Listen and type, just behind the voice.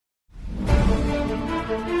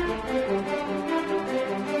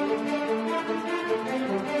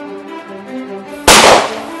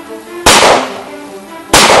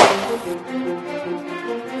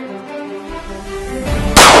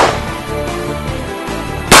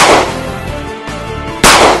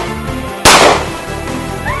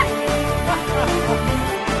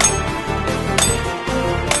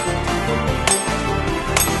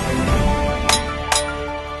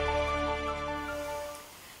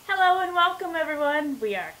Welcome everyone,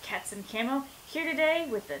 we are Cats and Camo, here today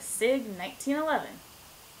with the SIG 1911.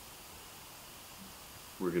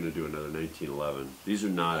 We're going to do another 1911. These are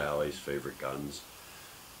not Allie's favorite guns,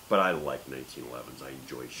 but I like 1911s. I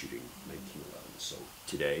enjoy shooting 1911s. So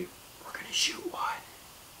today, we're going to shoot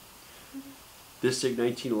one. This SIG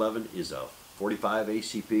 1911 is a 45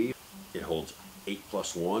 ACP. It holds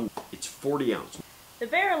 8+1. It's 40 ounce. The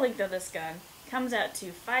barrel length of this gun comes out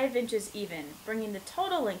to 5 inches even, bringing the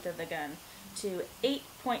total length of the gun to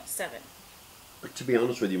 8.7. To be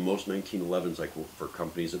honest with you, most 1911s, like for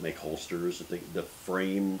companies that make holsters, the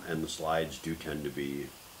frame and the slides do tend to be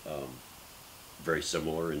very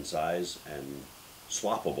similar in size and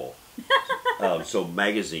swappable. So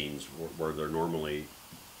magazines, where they're normally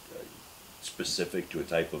specific to a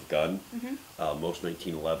type of gun, most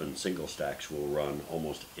 1911 single stacks will run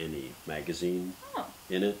almost any magazine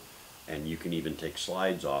in it, and you can even take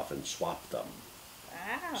slides off and swap them.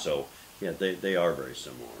 Wow. So yeah, they are very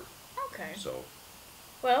similar. Okay. So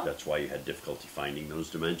well, that's why you had difficulty finding those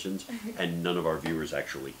dimensions, and none of our viewers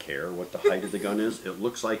actually care what the height of the gun is. It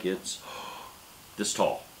looks like it's this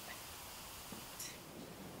tall.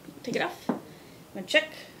 Take it off. I'm gonna check.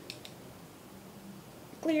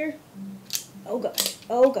 Clear. Oh gosh.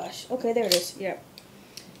 Oh gosh. Okay, there it is. Yep.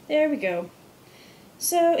 There we go.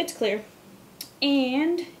 So it's clear.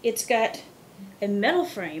 And it's got a metal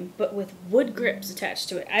frame, but with wood grips attached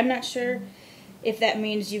to it. I'm not sure if that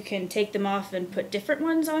means you can take them off and put different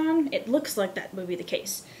ones on. It looks like that would be the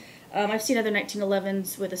case. I've seen other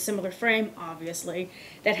 1911s with a similar frame, obviously,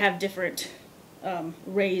 that have different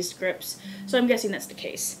raised grips. So I'm guessing that's the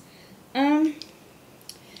case.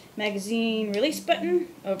 Magazine release button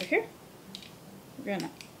over here.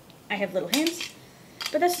 I have little hands,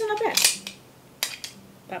 but that's still not bad.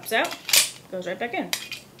 Pops out, goes right back in.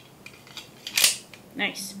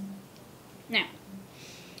 Nice. Now,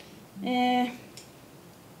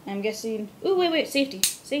 I'm guessing, ooh, wait, safety,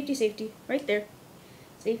 right there.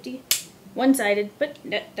 Safety, one-sided, but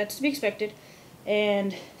that's to be expected.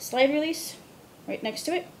 And slide release, right next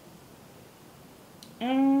to it.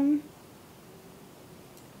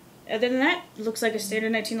 Other than that, it looks like a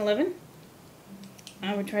standard 1911.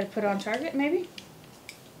 I would try to put on target, maybe.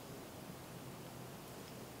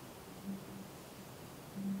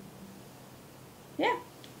 Yeah,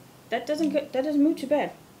 that doesn't move too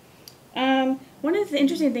bad. One of the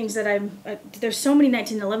interesting things that there's so many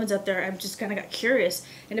 1911s out there, I've just kind of got curious,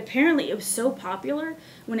 and apparently it was so popular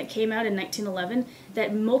when it came out in 1911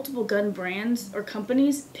 that multiple gun brands or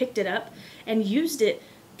companies picked it up and used it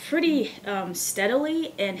pretty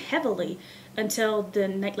steadily and heavily until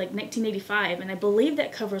like 1985, and I believe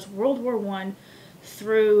that covers World War I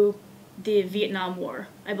through the Vietnam War,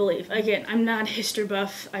 I believe. Again, I'm not a history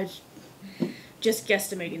buff, I'm just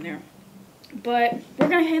guesstimating there. But we're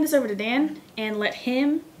going to hand this over to Dan and let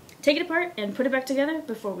him take it apart and put it back together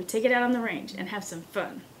before we take it out on the range and have some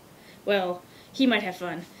fun. Well, he might have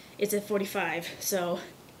fun. It's a 45, so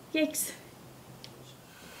yikes.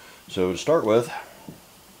 So to start with,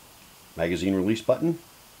 magazine release button.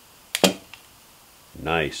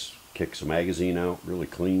 Nice. Kicks the magazine out really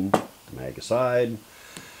clean. The mag aside.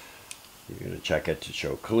 You're going to check it to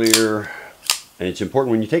show clear. And it's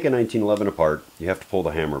important when you take a 1911 apart, you have to pull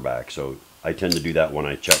the hammer back. So I tend to do that when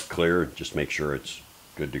I check clear, just make sure it's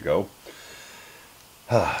good to go.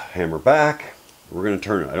 Hammer back. We're going to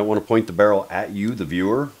turn it. I don't want to point the barrel at you, the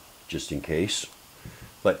viewer, just in case.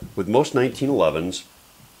 But with most 1911s,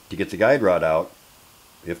 to get the guide rod out,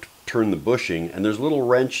 you have to turn the bushing, and there's a little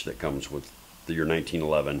wrench that comes with your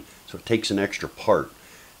 1911, so it takes an extra part.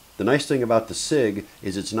 The nice thing about the SIG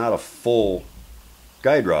is it's not a full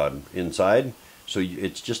guide rod inside, so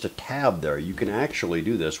it's just a tab there. You can actually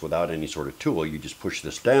do this without any sort of tool. You just push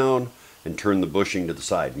this down and turn the bushing to the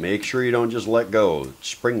side. Make sure you don't just let go. It's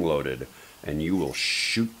spring-loaded, and you will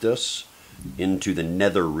shoot this into the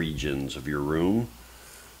nether regions of your room.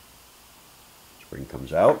 Spring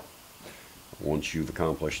comes out. Once you've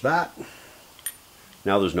accomplished that,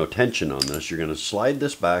 now there's no tension on this. You're going to slide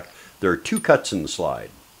this back. There are two cuts in the slide.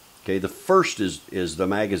 Okay, the first is the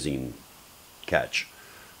magazine catch,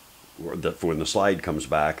 when the slide comes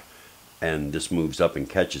back and this moves up and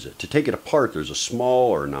catches it. To take it apart, there's a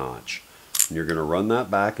smaller notch, and you're going to run that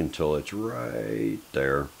back until it's right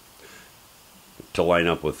there to line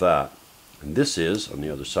up with that. And this is on the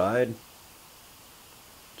other side.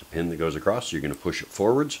 It's a pin that goes across, so you're going to push it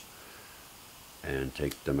forwards and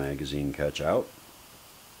take the magazine catch out.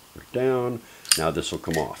 Put it down. Now this will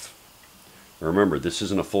come off. Remember, this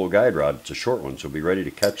isn't a full guide rod, it's a short one, so be ready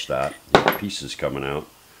to catch that. The pieces coming out.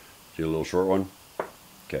 See a little short one?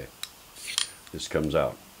 Okay. This comes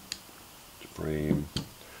out. Frame.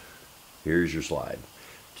 Here's your slide.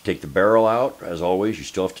 To take the barrel out, as always, you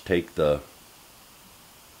still have to take the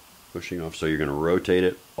bushing off. So you're going to rotate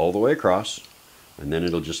it all the way across, and then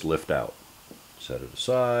it'll just lift out. Set it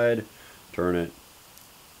aside, turn it,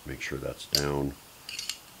 make sure that's down,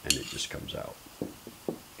 and it just comes out.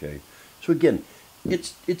 Okay. So again,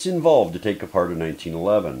 it's involved to take apart a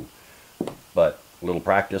 1911, but a little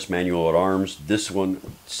practice, manual at arms. This one,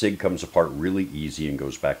 SIG comes apart really easy and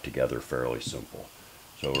goes back together fairly simple.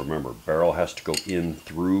 So remember, barrel has to go in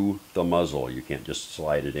through the muzzle. You can't just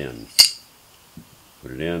slide it in.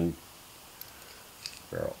 Put it in,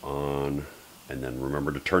 barrel on, and then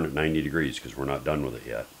remember to turn it 90 degrees because we're not done with it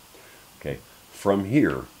yet. Okay, from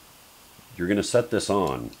here, you're going to set this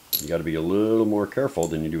on. You got to be a little more careful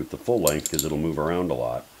than you do with the full length because it'll move around a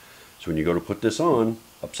lot. So when you go to put this on,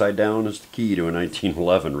 upside down is the key to a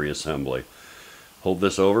 1911 reassembly. Hold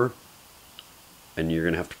this over, and you're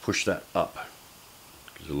going to have to push that up.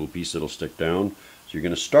 There's a little piece that'll stick down. So you're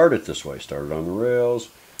going to start it this way. Start it on the rails,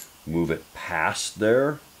 move it past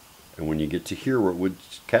there, and when you get to here where it would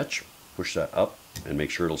catch, push that up and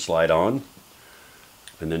make sure it'll slide on,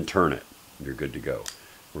 and then turn it. You're good to go.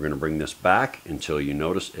 We're going to bring this back until you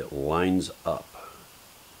notice it lines up.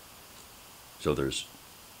 So there's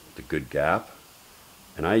the good gap,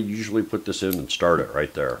 and I usually put this in and start it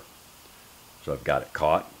right there. So I've got it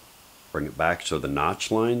caught. Bring it back so the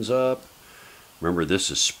notch lines up. Remember, this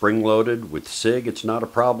is spring-loaded. With SIG, it's not a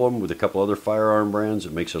problem. With a couple other firearm brands,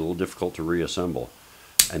 it makes it a little difficult to reassemble.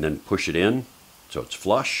 And then push it in so it's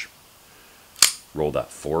flush. Roll that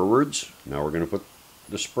forwards. Now we're going to put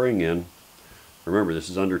the spring in. Remember, this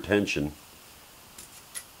is under tension.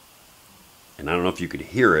 And I don't know if you could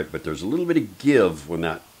hear it, but there's a little bit of give when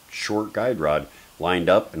that short guide rod lined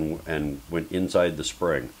up and went inside the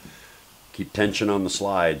spring. Keep tension on the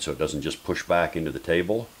slide so it doesn't just push back into the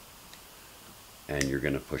table. And you're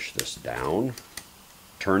going to push this down,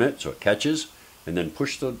 turn it so it catches, and then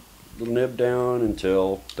push the little nib down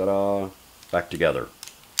until, ta-da, back together.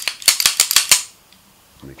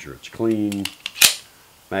 Make sure it's clean.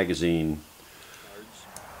 Magazine.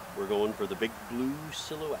 We're going for the big blue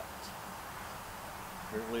silhouette.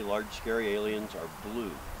 Apparently large scary aliens are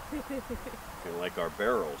blue. Kind of like our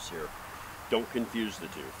barrels here. Don't confuse the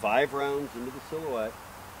two. 5 rounds into the silhouette.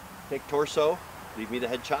 Take torso, leave me the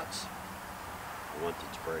headshots. I want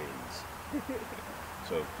its brains.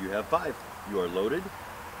 So you have 5. You are loaded,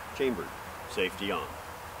 chambered, safety on.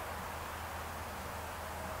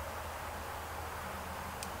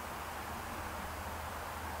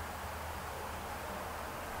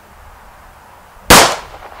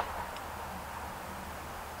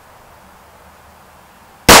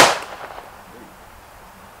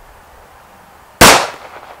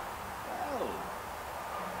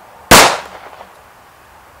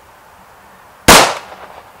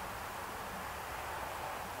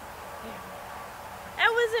 That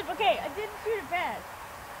was it. Okay, I didn't shoot it bad.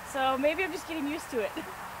 So maybe I'm just getting used to it.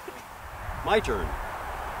 My turn.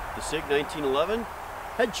 The SIG 1911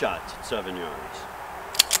 headshots at 7 yards.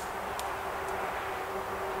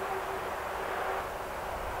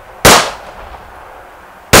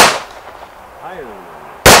 Higher than that.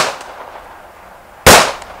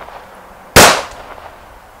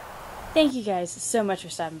 Thank you guys so much for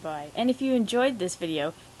stopping by, and if you enjoyed this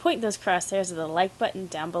video, point those crosshairs to the like button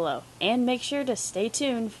down below, and make sure to stay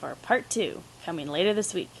tuned for part 2, coming later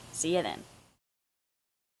this week. See you then.